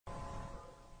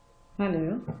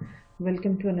Hello,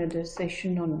 welcome to another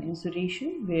session on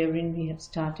mensuration, wherein we have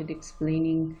started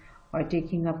explaining or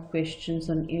taking up questions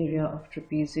on area of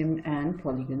trapezium and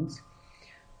polygons.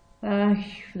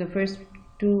 The first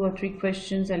 2 or 3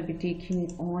 questions I'll be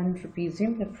taking on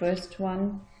trapezium. The first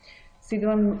one, see the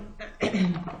one,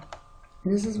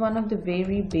 this is one of the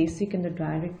very basic and the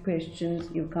direct questions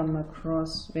you come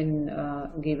across when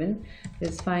given.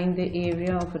 Is find the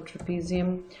area of a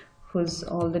trapezium whose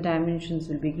all the dimensions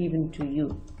will be given to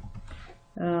you.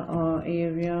 Or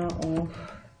area of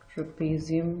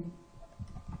trapezium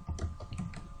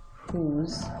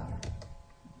whose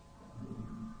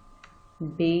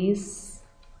base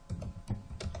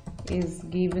is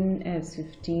given as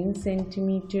 15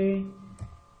 centimeter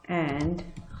and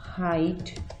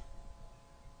height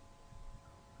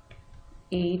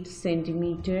 8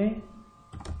 centimeter,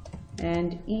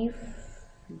 and if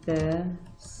the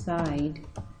side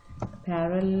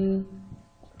parallel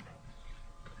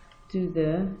to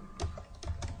the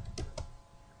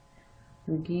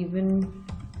given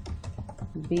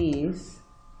base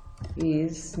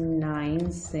is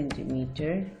 9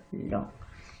 centimeter long.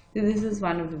 So this is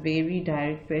one of the very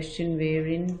direct question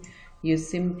wherein you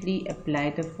simply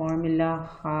apply the formula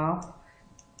half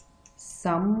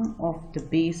sum of the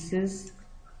bases.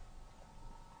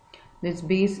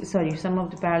 Sum of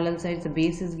the parallel sides. The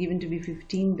base is given to be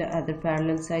 15, the other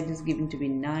parallel side is given to be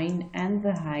 9, and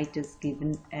the height is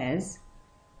given as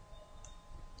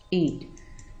 8.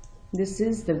 This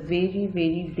is the very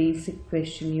basic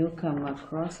question you come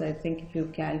across. I think if you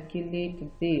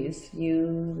calculate this,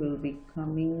 you will be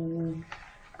coming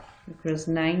across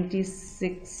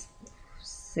 96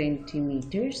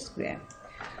 centimeters square.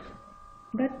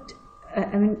 But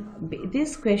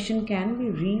this question can be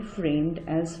reframed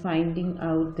as finding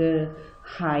out the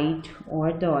height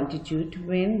or the altitude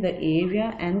when the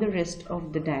area and the rest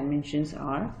of the dimensions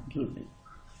are given.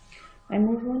 I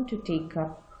move on to take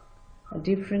up a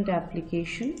different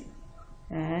application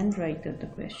and write out the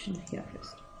question here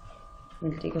first. It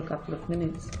will take a couple of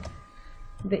minutes.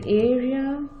 The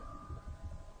area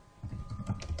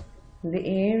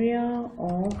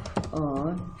of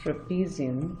a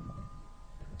trapezium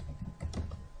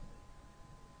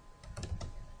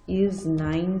is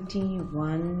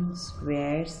 91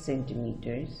 square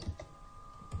centimeters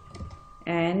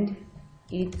and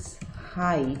its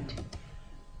height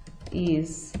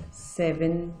is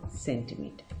 7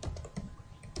 centimeter.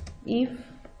 If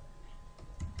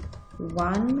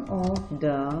one of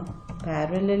the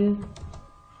parallel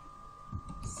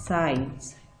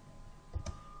sides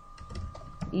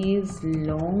is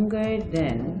longer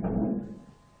than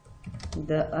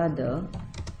the other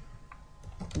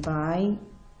by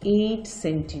 8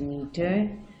 centimeter,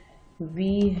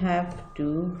 we have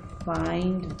to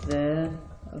find the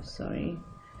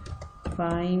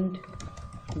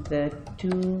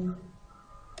two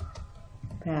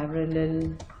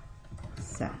parallel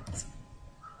sides.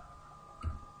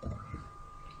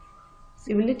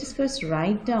 So let us first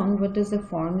write down what does the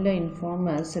formula inform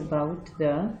us about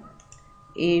the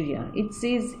area. It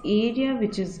says area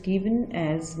which is given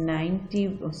as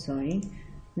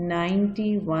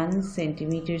 91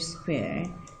 centimeter square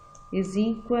is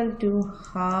equal to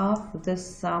half the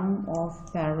sum of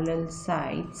parallel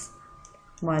sides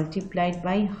multiplied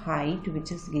by height,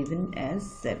 which is given as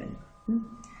 7.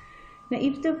 Now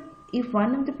if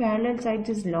one of the parallel sides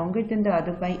is longer than the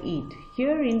other by 8,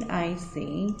 herein I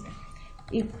say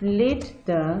if let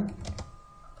the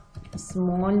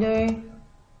smaller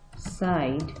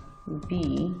side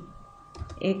be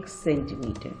x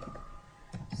centimeter,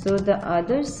 so the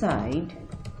other side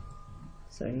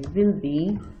will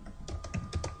be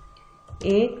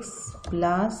x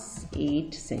plus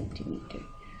 8 centimeter.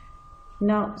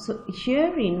 Now so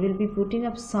herein we'll be putting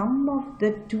up sum of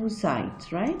the two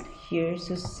sides, right? Here,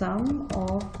 so sum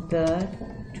of the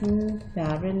two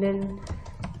parallel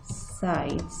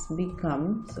sides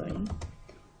become,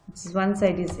 one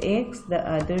side is x, the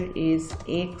other is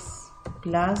x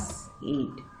plus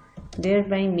 8,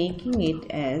 thereby making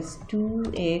it as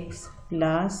 2x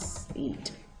plus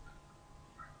 8.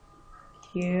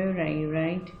 Here I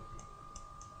write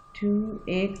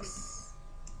 2x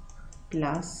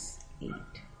plus 8.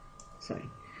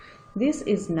 This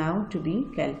is now to be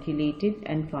calculated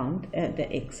and found the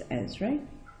x as, right?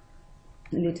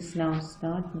 Let us now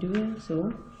start doing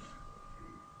so.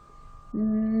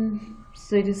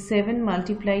 So it is 7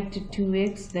 multiplied to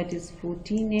 2x, that is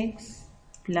 14x,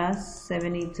 plus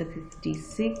 7 8s are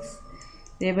 56,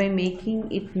 thereby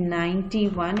making it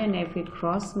 91, and if we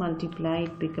cross multiply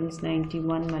it becomes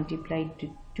 91 multiplied to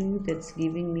 2, that's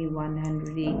giving me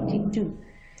 182.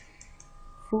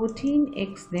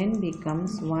 14x then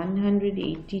becomes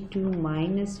 182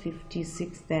 minus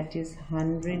 56, that is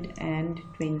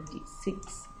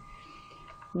 126.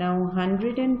 Now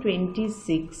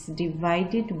 126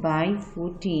 divided by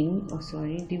 14,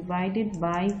 divided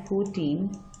by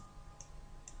 14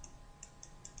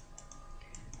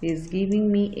 is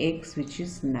giving me x, which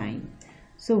is 9.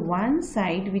 So one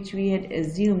side which we had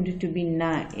assumed to be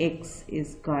x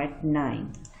is got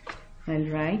 9. All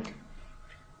right.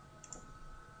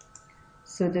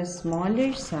 So the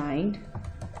smaller side,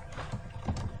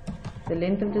 the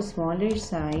length of the smaller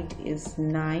side is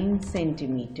 9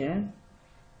 centimeter,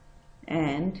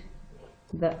 and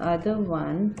the other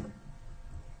one,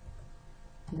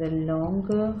 the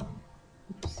longer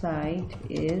side,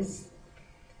 is,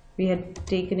 we had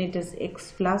taken it as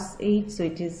x plus 8, so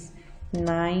it is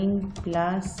 9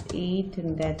 plus 8,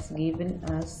 and that's given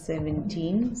us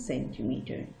 17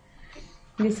 centimeter.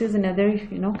 This is another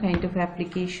kind of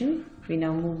application. We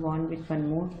now move on with one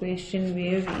more question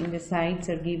where the sides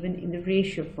are given in the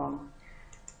ratio form.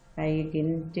 I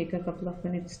again take a couple of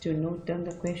minutes to note down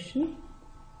the question.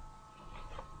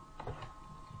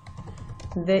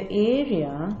 The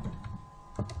area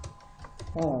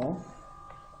of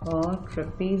a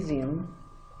trapezium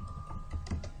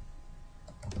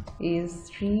is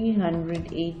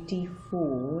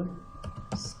 384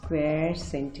 square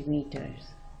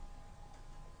centimeters.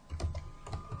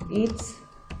 Its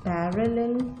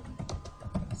parallel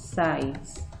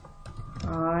sides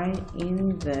are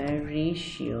in the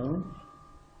ratio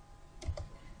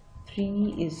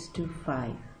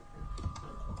 3:5,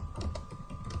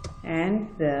 and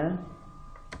the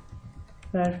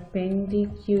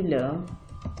perpendicular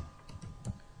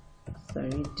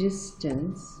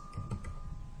distance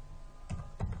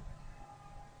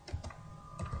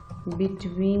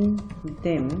between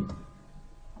them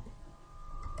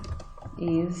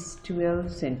is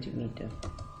 12 centimeter.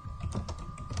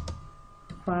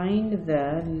 Find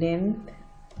the length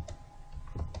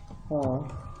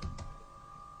of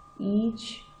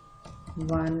each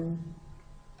one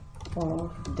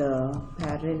of the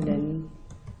parallel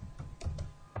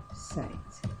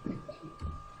sides.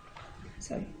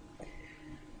 So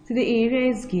the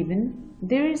area is given.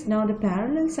 There is now the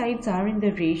parallel sides are in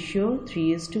the ratio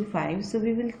 3:5. So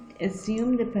we will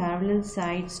assume the parallel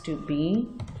sides to be,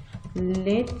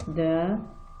 let the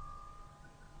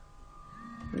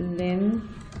length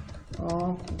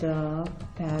of the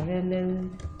parallel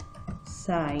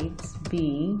sides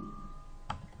be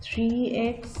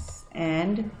 3x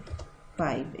and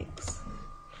 5x.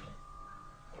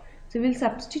 So we'll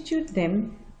substitute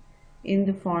them in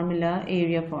the formula,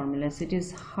 area formula. So it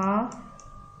is half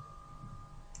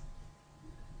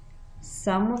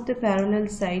sum of the parallel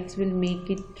sides will make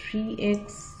it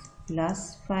 3x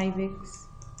plus 5x,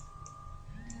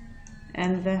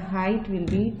 and the height will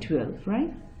be 12,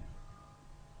 right?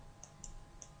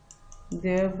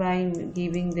 Thereby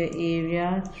giving the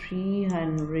area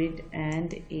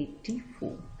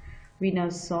 384. We now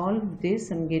solve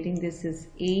this. I'm getting this is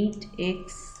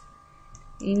 8x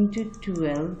into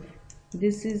 12.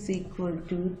 This is equal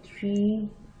to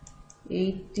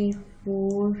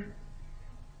 384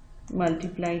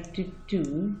 multiplied to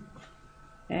 2,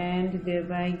 and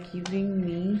thereby giving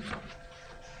me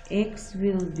x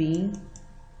will be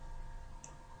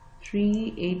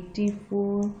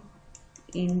 384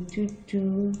 into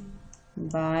 2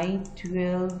 by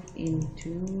 12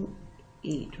 into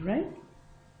 8, right?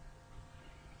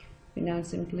 We now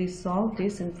simply solve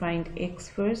this and find x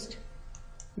first.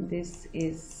 This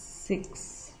is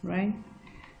 6, right?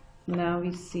 Now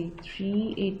we see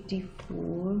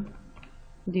 384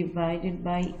 divided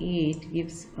by 8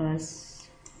 gives us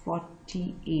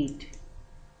 48,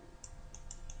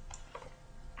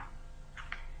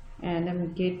 and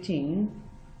I'm getting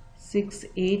 6,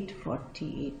 8,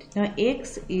 48. Now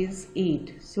x is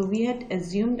 8, so we had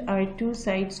assumed our two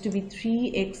sides to be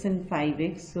 3x and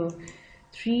 5x. So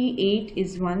 3, 8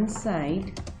 is one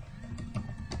side,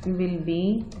 will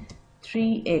be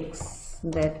 3x,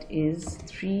 that is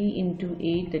 3 into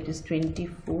 8, that is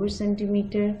 24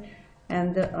 centimeter,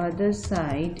 and the other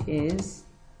side is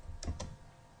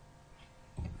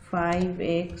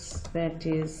 5x, that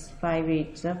is 5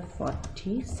 8s are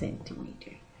 40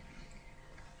 centimeter.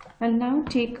 I'll now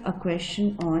take a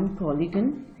question on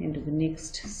polygon into the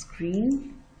next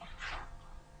screen.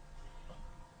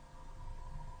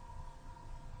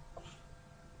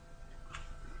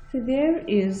 So there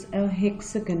is a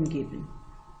hexagon given,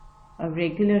 a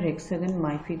regular hexagon.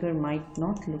 My figure might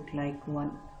not look like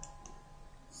one.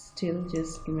 Still,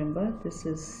 just remember this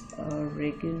is a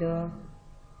regular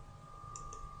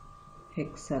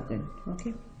hexagon,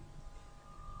 okay?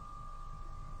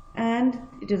 and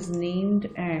it is named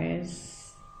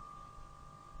as,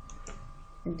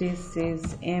 this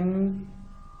is M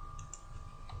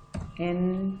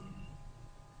N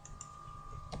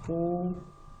O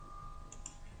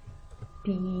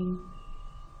P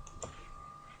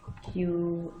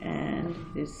Q, and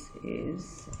this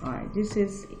is R. This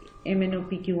is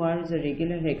MNOPQR is a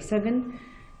regular hexagon.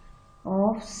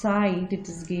 Of side it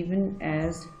is given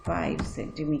as 5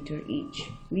 centimeter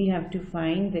each. We have to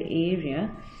find the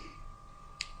area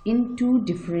in two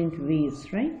different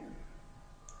ways, right?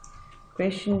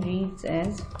 Question reads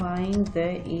as, find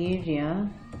the area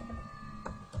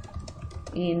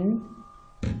in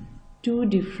two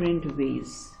different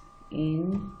ways.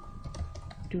 In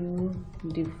two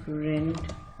different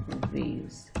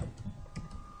ways,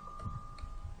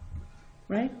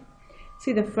 right?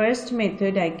 See, the first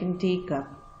method I can take up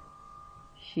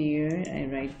here. I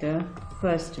write the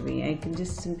first way. I can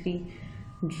just simply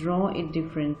draw it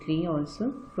differently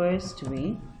also. First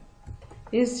way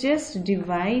is just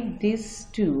divide these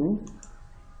two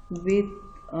with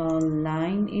a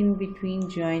line in between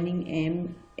joining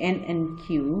M, N and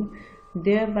Q.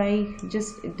 Thereby,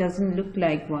 just, it doesn't look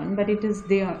like one, but it is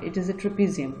there. It is a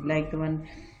trapezium, like the one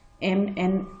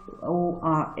MNOR,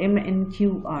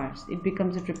 MNQR. It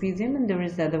becomes a trapezium, and there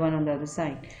is the other one on the other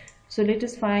side. So let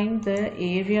us find the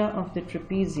area of the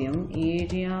trapezium.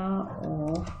 Area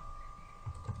of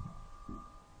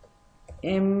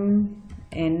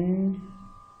MNQR.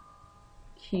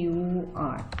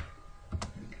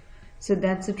 So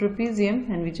that's a trapezium,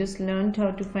 and we just learned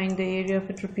how to find the area of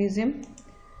a trapezium.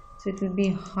 So it will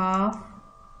be half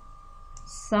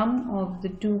sum of the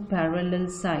two parallel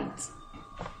sides.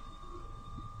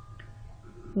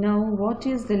 Now what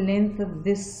is the length of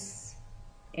this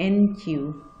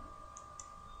NQ?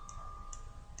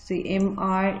 See,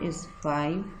 MR is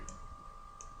 5.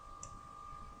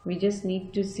 We just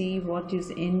need to see what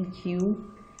is NQ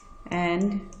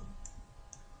and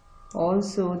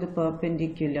also the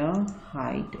perpendicular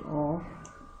height of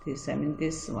this,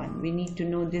 this one. We need to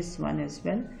know this one as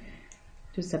well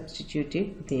to substitute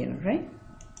it there, right?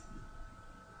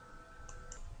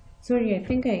 Sorry, I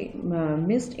think I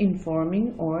missed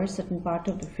informing or certain part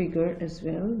of the figure as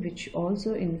well, which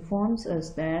also informs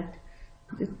us that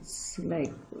it's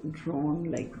like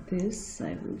drawn like this.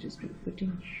 I will just be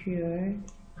putting here.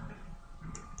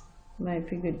 My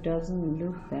figure doesn't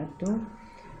look that though.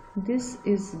 This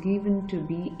is given to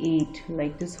be 8,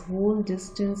 like this whole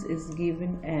distance is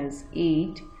given as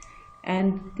 8,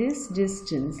 and this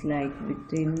distance, like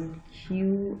between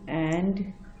Q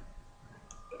and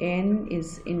N,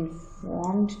 is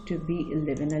informed to be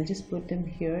 11. I'll just put them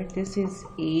here. This is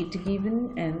 8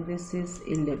 given and this is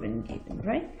 11 given,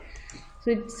 right?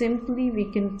 So it simply,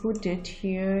 we can put it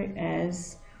here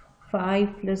as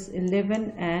 5 plus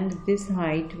 11, and this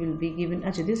height will be given.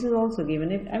 Actually, this is also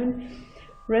given. I mean,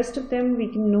 rest of them we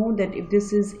can know that if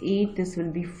this is 8, this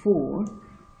will be 4.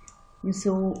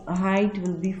 So height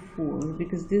will be 4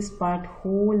 because this part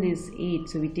whole is 8.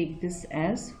 So we take this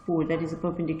as 4. That is a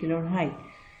perpendicular height.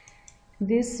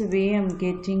 This way I'm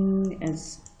getting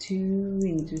as 2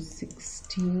 into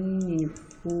 16 into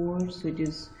 4. So it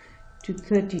is to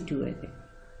 32, I think.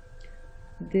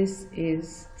 This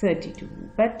is 32.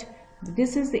 But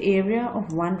this is the area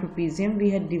of one trapezium.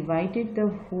 We had divided the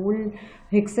whole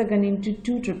hexagon into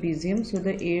two trapeziums. So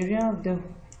the area of the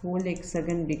whole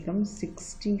hexagon becomes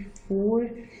 64.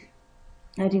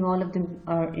 I think all of them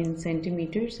are in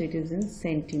centimeters. So it is in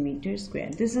centimeters square.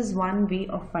 This is one way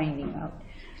of finding out.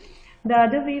 The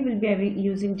other way will be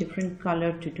using different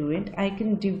color to do it. I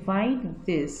can divide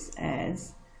this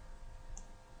as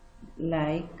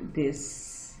like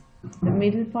this. The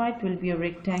middle part will be a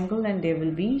rectangle and there will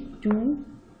be two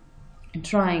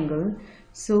triangle.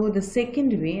 So the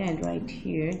second way, I'll write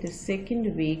here, the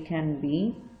second way can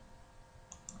be,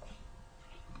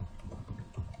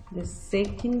 the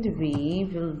second way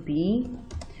will be,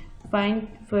 find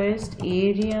first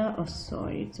area of,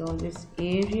 sorry, it's always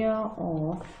area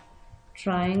of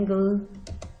triangle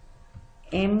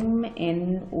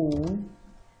MNO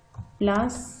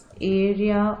plus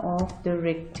area of the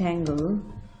rectangle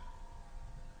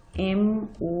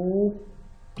MOP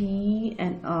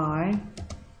and R,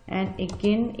 and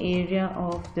again area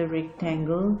of the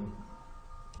rectangle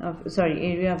of, sorry,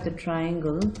 area of the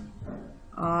triangle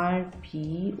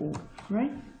RPO,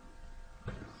 right?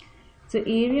 So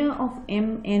area of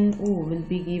MNO will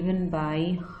be given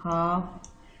by half.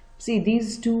 See,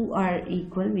 these two are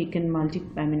equal. We can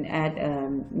multiply, I mean add,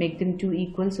 make them two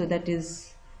equal. So that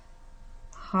is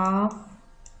half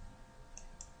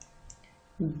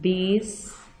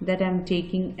base that I'm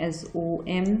taking as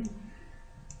OM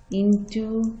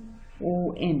into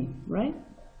ON, right?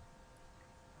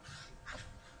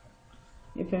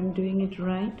 If I'm doing it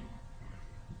right,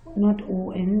 not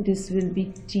ON, this will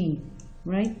be T,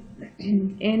 right?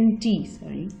 NT,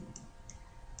 sorry.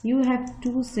 You have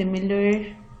two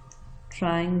similar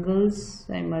triangles.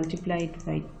 I multiply it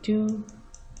by 2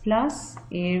 plus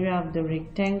area of the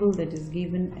rectangle that is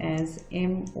given as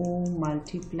MO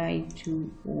multiplied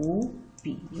to OP,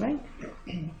 right?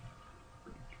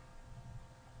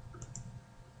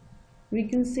 We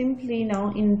can simply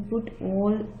now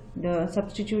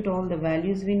substitute all the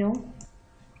values we know.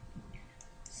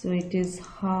 So it is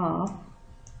half,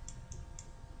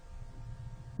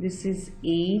 this is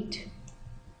 8,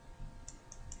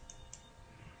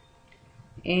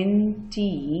 NT,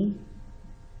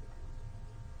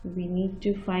 we need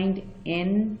to find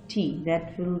NT,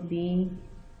 that will be,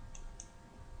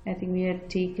 I think we had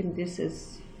taken this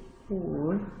as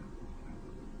 4,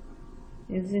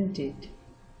 isn't it?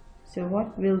 So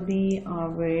what will be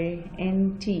our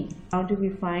NT? How do we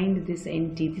find this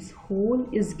NT? This whole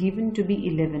is given to be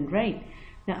 11, right?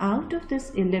 Now out of this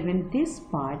 11, this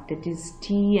part that is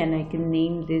T, and I can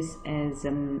name this as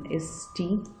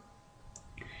ST.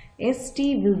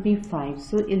 ST will be 5.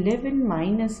 So 11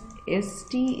 minus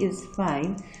ST is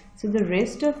 5. So the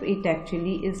rest of it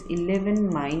actually is 11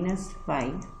 minus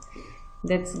 5.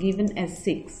 That's given as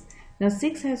 6. Now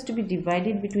 6 has to be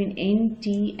divided between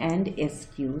NT and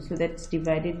SQ. So that's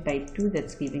divided by 2.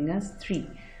 That's giving us 3.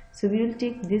 So we will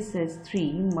take this as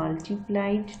 3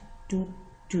 multiplied to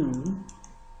 2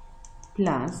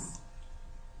 plus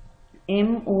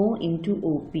MO into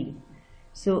OP.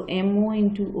 So MO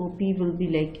into OP will be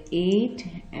like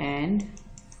 8 and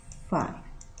 5.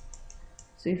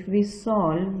 So if we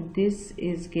solve, this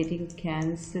is getting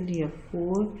cancelled here.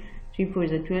 4, 3 4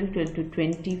 is 12, 12 to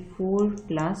 24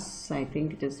 plus, I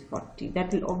think it is 40.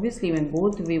 That will obviously, when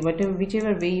both way,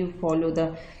 whichever way you follow,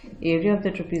 the area of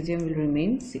the trapezium will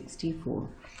remain 64.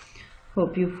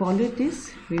 Hope you followed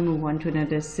this. We move on to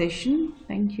another session.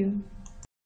 Thank you.